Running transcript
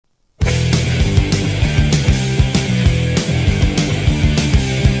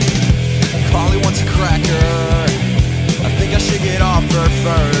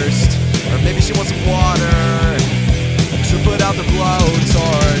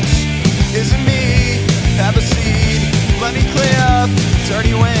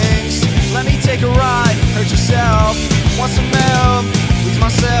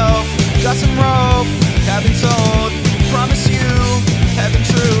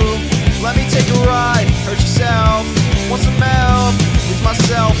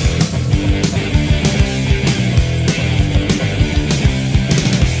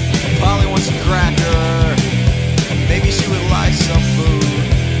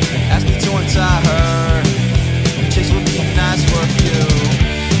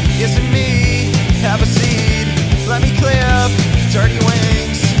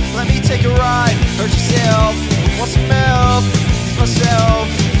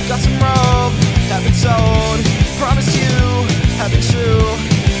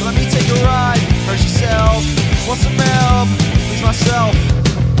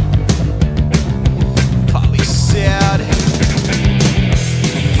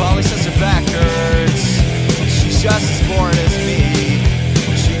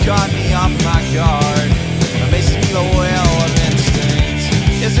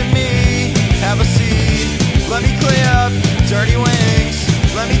to me, have a seat. Let me clip dirty wings.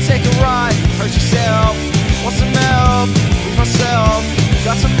 Let me take a ride, hurt yourself. Want some help? Leave myself.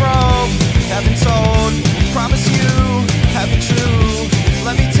 Got some rope, haven't told.